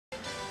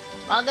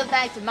Welcome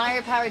back to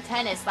Mario Power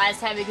Tennis.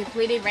 Last time we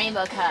completed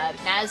Rainbow Cup.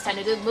 Now it's time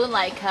to do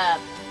Moonlight Cup.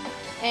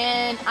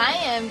 And I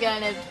am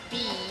gonna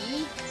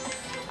be...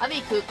 I'll be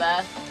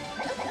Koopa.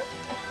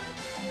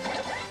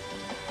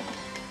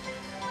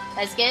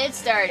 Let's get it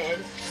started.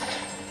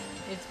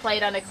 It's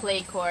played on a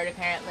clay court,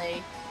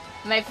 apparently.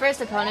 My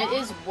first opponent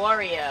is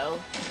Wario.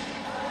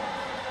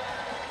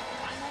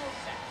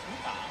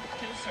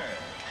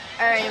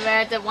 Alright, we're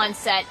at the one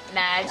set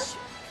match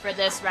for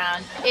this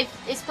round.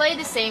 It's played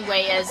the same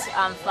way as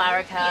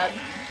Flower Cup.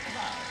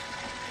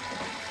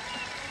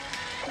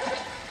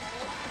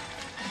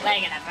 We're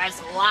gonna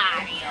press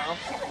Wario.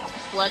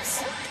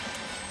 Whoops.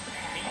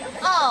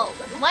 Oh,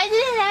 why did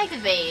it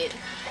activate?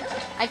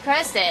 I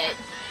pressed it.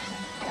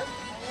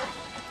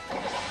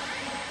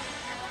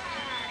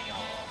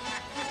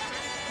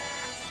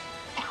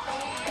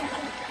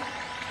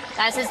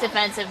 That's his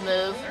defensive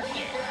move.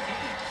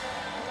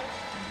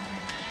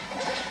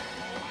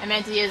 I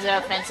meant to use an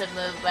offensive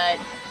move, but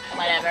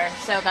whatever.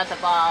 Still got the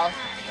ball.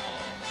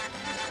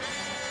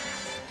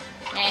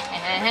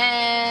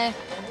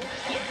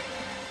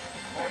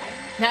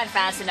 Not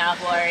fast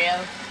enough,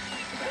 Wario.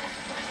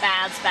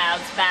 Bounce,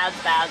 bounce,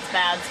 bounce, bounce,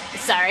 bounce.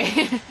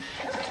 Sorry.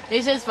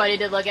 It's just funny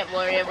to look at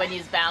Wario when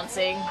he's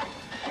bouncing.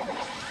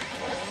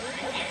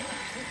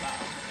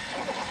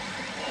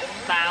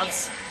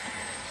 Bounce.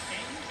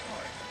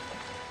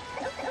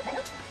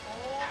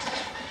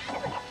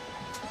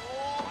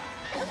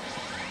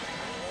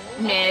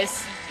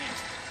 Miss.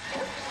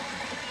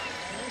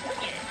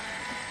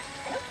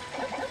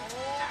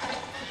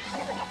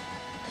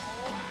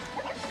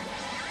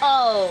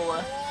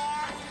 Oh.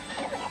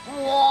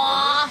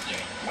 Whoa.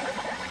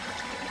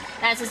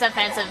 That's his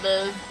offensive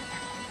move.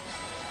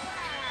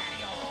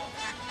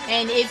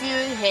 And if you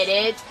hit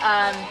it,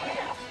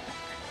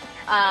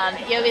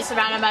 you'll be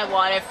surrounded by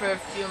water for a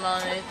few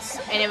moments,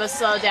 and it will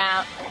slow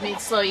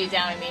you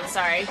down,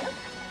 sorry.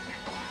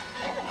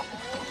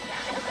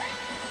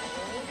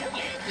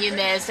 You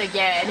missed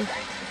again.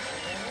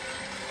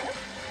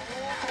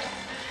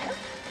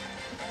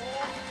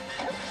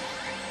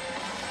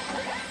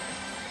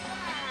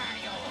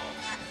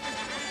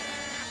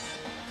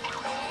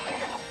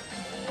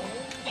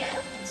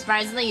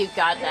 Surprisingly, you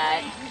got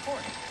that.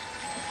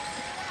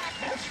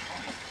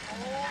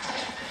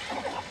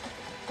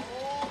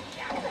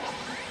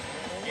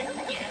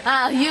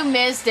 Oh, you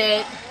missed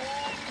it.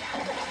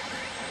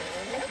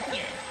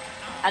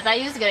 I thought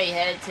you was gonna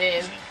hit it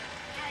too.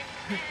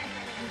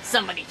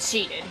 Somebody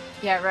cheated.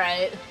 Yeah,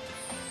 right.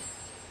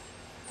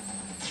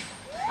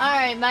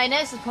 Alright, my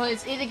next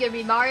opponent's either gonna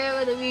be Mario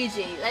or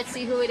Luigi. Let's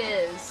see who it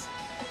is.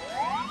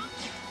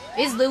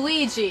 It's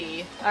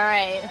Luigi.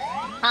 Alright.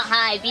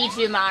 Haha, I beat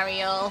you,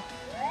 Mario.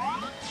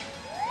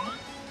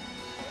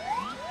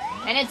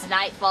 And it's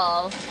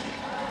nightfall.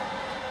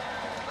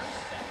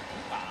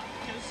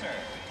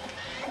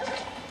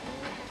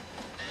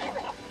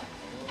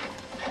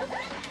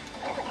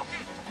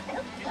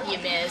 You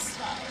missed.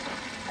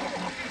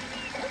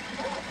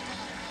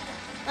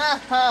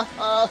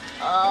 Oh,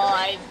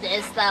 I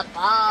missed the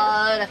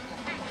ball.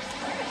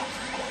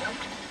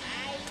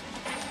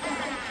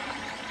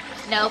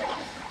 Nope.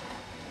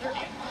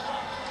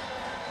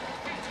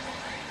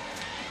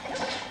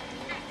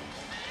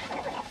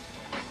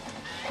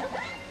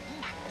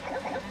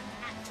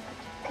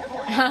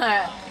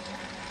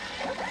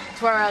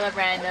 Twirl at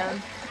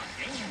random.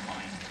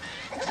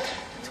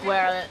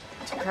 Twirl it.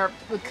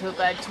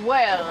 Koopa,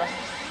 twirl.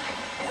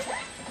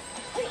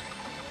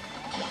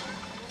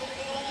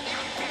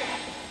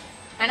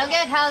 I don't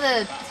get how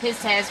his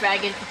tennis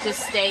racket could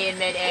just stay in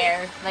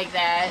midair like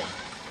that.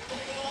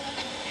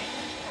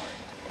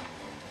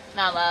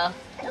 Not well.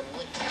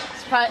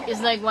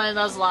 It's like one of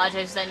those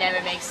logics that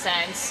never makes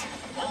sense.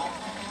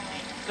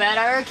 But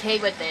I'm okay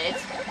with it.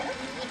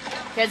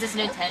 Because it's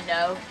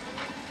Nintendo.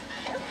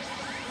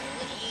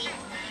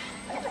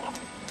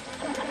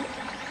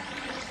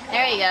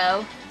 There you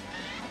go.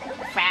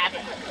 Crap.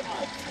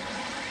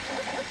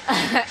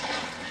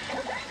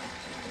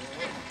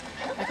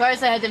 Of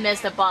course I had to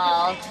miss the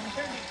ball.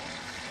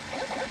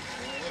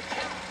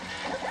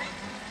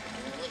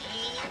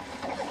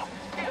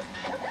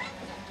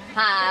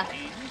 Ha.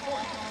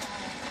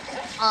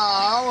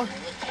 Oh.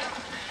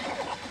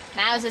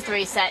 Now it's a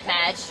 3-set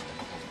match.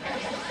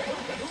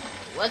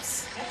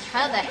 Whoops.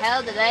 How the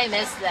hell did I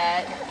miss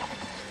that?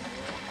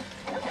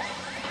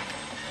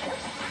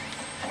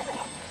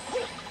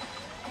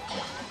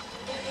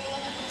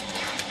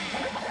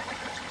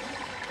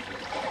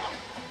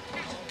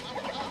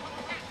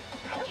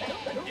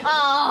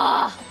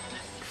 Oh,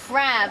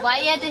 crap.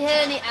 Why you had to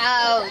hit me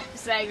out?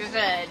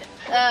 Good.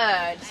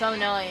 Ugh, it's so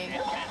annoying.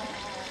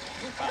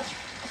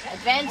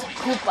 Event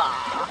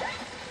Koopa.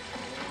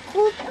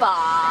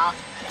 Koopa.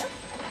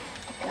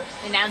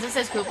 The announcer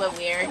says Koopa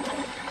weird.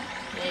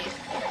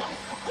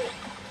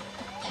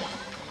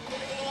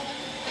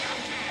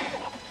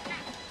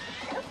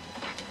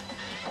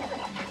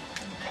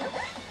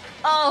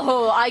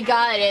 Oh, I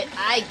got it.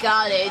 I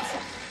got it.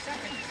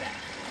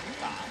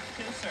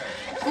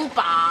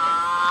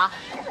 Koopa.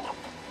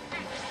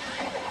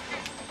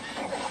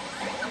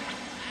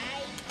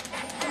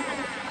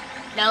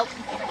 Nope.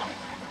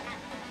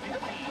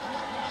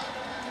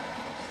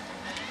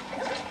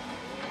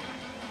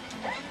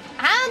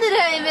 How did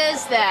I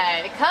miss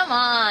that? Come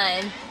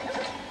on.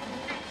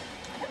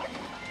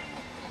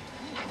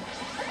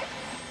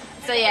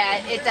 So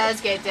yeah, it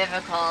does get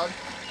difficult.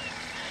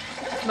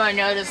 It's more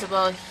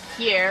noticeable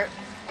here.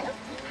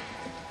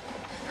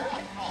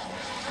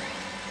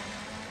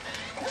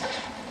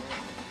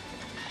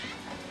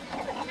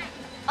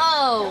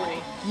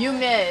 Oh, you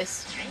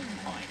missed.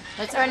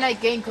 Let's earn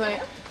that game point,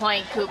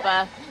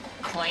 Koopa.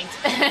 Point.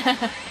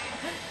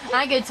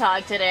 I could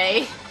talk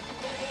today.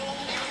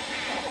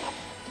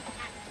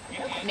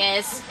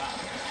 Miss.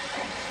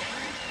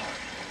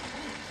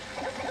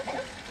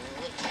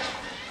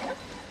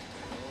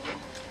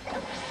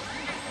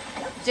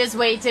 Just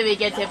wait till we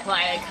get to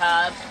Moonlight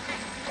Cup,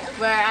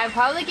 where I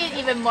probably get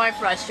even more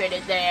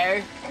frustrated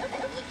there.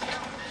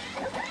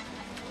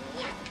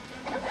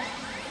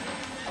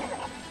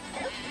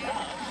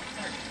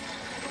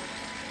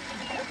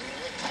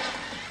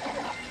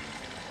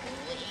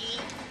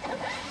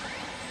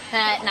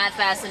 Not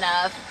fast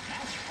enough.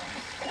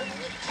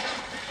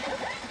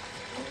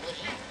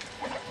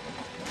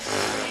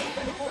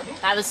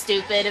 That was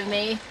stupid of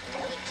me.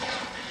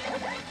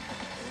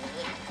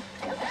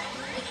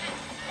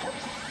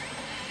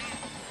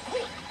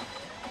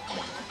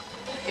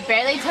 It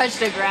barely touched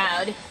the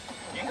ground.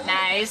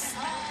 Nice.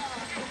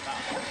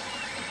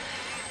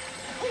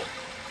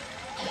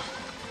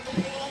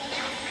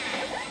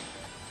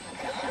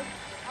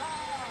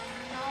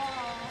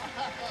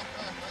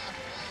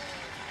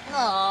 Oh,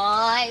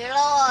 I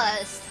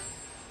lost.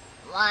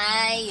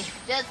 Why?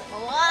 Just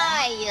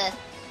why?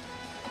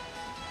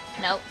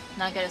 Nope,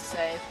 not gonna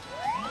save.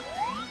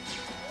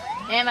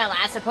 And my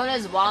last opponent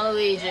is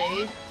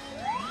Waluigi.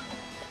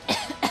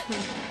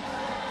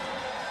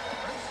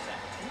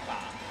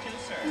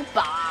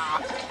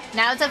 Bah.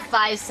 Now it's a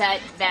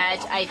 5-set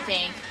match, I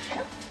think.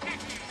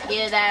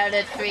 Either that or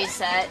the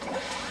 3-set.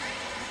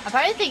 I'm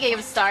probably thinking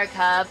of Star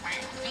Cup.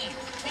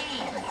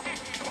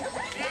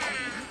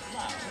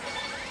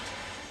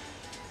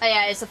 Oh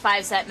yeah, it's a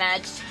 5-set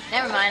match.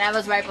 Never mind, I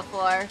was right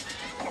before.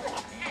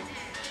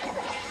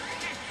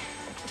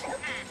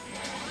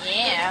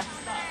 Yeah.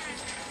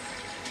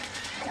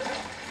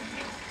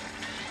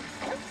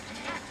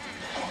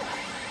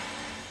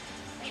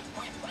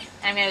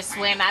 I'm gonna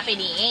swim up in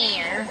the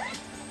air.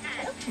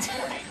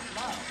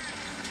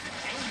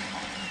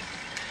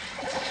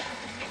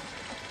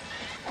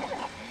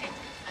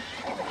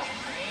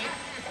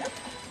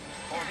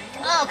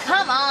 Oh,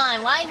 come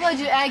on! Why would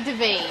you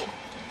activate?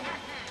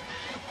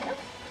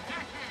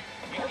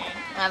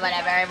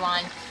 Whatever, I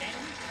won.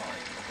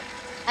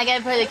 I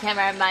gotta put the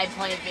camera in my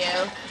point of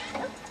view.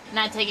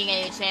 Not taking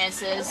any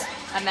chances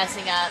of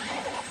messing up.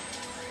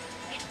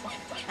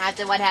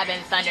 After what happened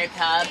in Thunder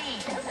Cup.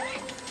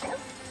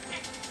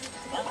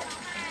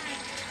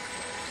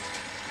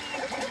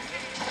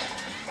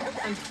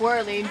 I'm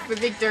twirling for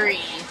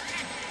victory.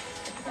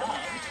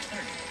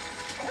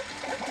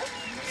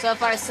 So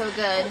far, so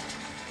good.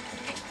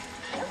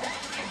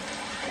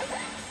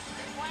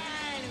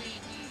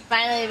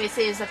 Finally, we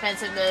see his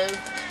offensive move.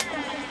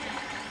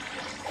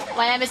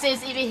 When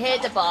enemies even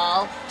hit the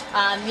ball,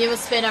 you will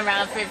spin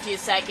around for a few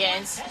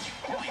seconds.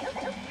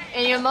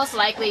 And you'll most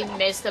likely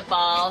miss the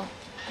ball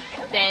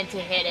than to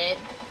hit it.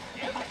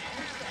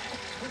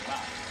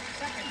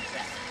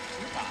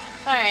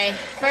 Alright,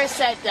 first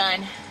set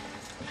done.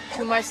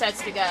 2 more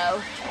sets to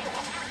go.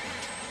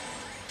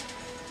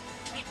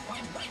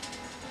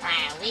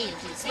 Wow, we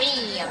can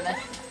swim.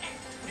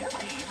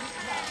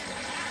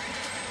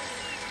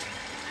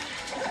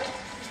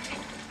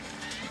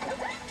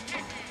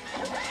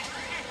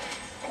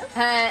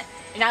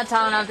 You're not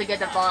tall enough to get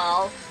the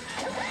ball.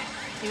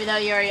 Even though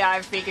you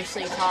are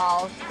freakishly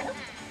tall.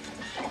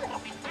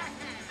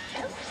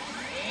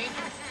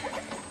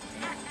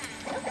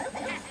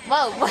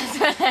 Whoa, what's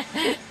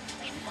that?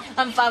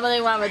 I'm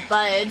fumbling one with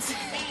buttons.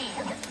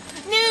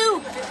 No!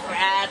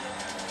 Crap.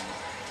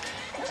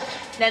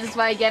 That's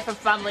what I get for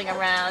fumbling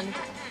around.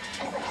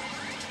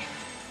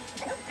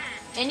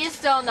 And you're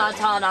still not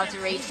tall enough to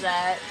reach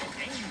that.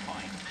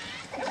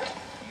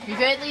 You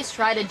could at least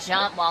try to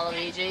jump,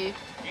 Waluigi.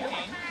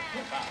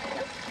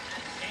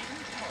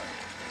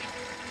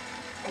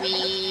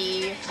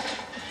 Wee.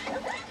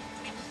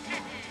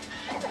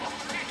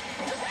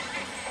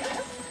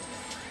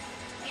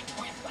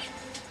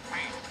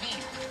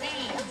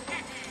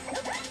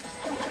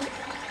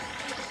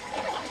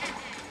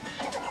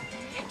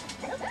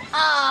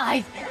 Ah,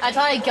 I thought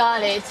I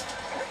got it.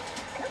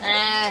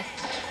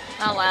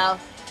 Oh well.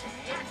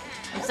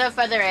 I'm so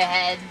further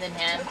ahead than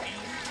him.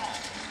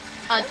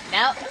 Oh,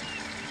 no.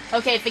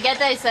 Okay, forget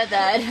that I said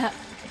that.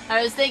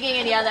 I was thinking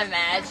in the other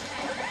match.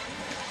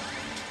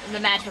 In the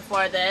match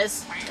before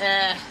this.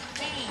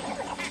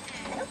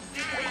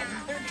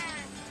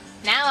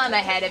 Now I'm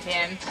ahead of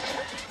him.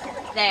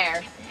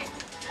 There.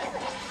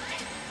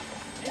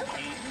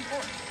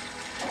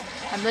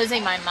 I'm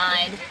losing my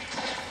mind.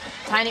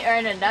 Time to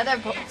earn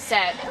another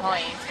set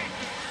point.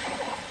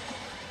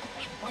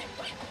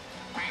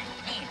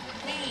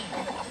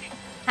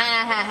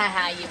 ha ha ha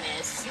ha, you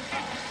miss.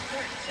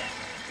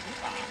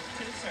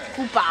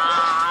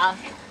 Koopa.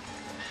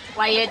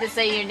 Why you had to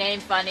say your name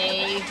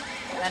funny,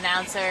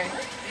 announcer?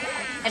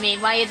 I mean,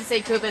 why you had to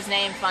say Koopa's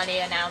name funny,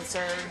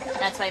 announcer?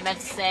 That's what I meant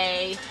to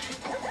say.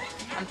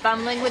 I'm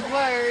fumbling with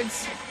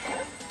words.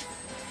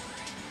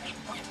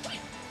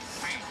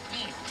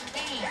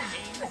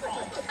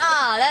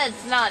 Ah,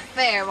 that's not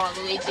fair,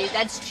 Waluigi.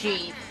 That's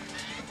cheap.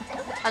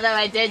 Although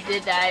I did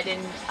that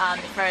in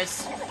the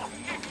first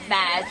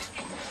match,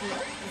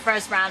 the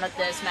first round of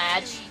this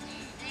match.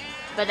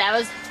 But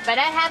that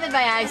happened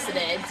by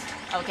accident.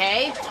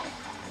 Okay.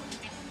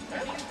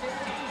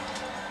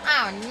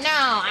 Oh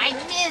no, I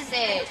miss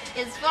it.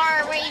 It's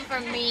far away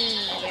from me.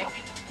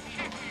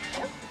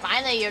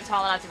 Finally, you're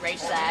tall enough to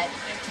reach that.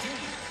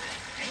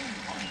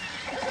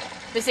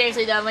 But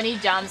seriously though, when he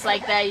jumps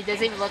like that, he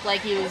doesn't even look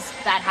like he was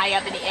that high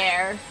up in the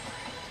air.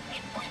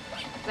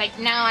 Like,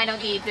 no, I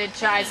don't need to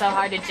try so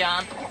hard to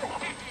jump.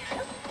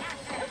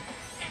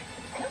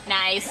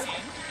 Nice.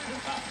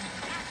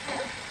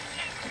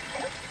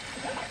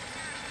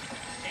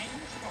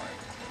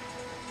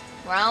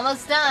 We're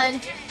almost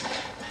done.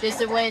 Just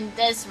to win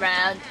this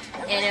round,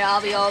 and it'll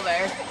all be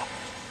over.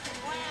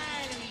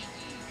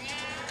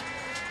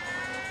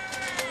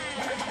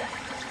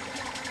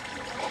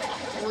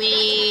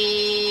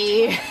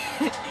 Whee!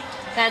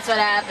 That's what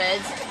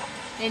happens.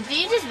 And do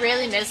you just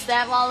really miss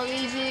that,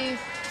 Waluigi?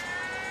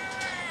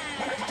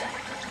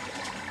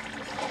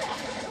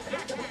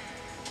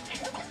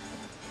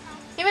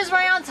 He was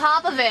right on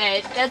top of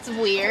it. That's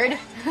weird.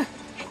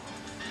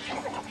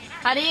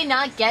 How do you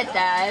not get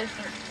that?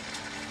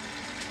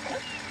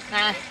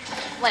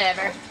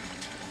 Whatever.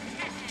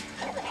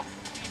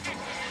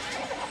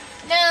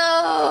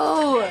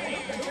 No!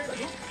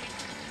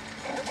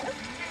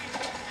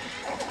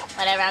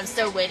 Whatever, I'm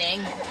still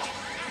winning.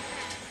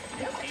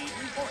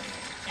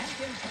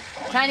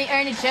 Trying to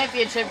earn a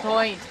championship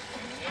point.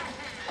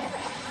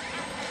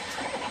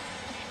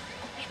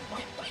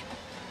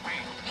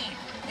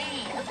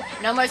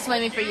 No more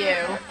swimming for you.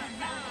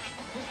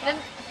 It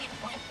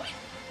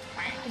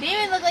didn't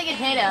even look like it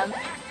hit him.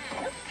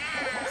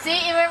 See,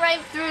 it went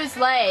right through his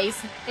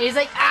legs. And he's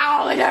like,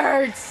 ow, it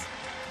hurts!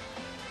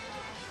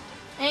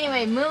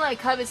 Anyway, Moonlight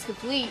Cup is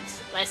complete.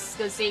 Let's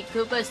go see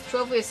Koopa's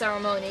trophy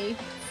ceremony.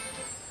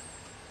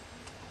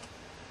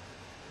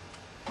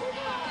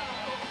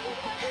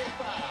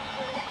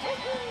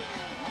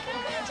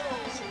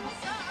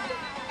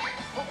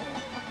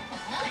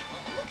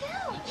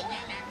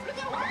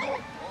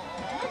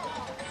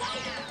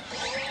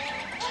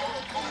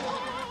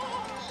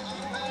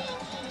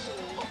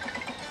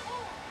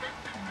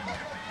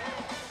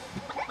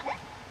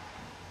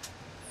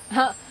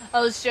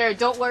 Oh sure,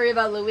 don't worry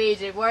about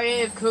Luigi. Worry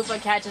if Koopa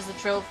catches the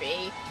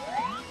trophy.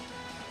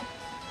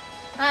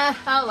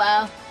 Oh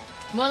well.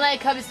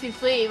 Moonlight Cup is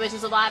complete, which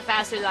is a lot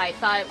faster than I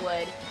thought it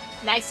would.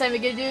 Next time we're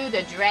gonna do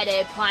the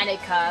dreaded Planet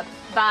Cup.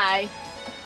 Bye.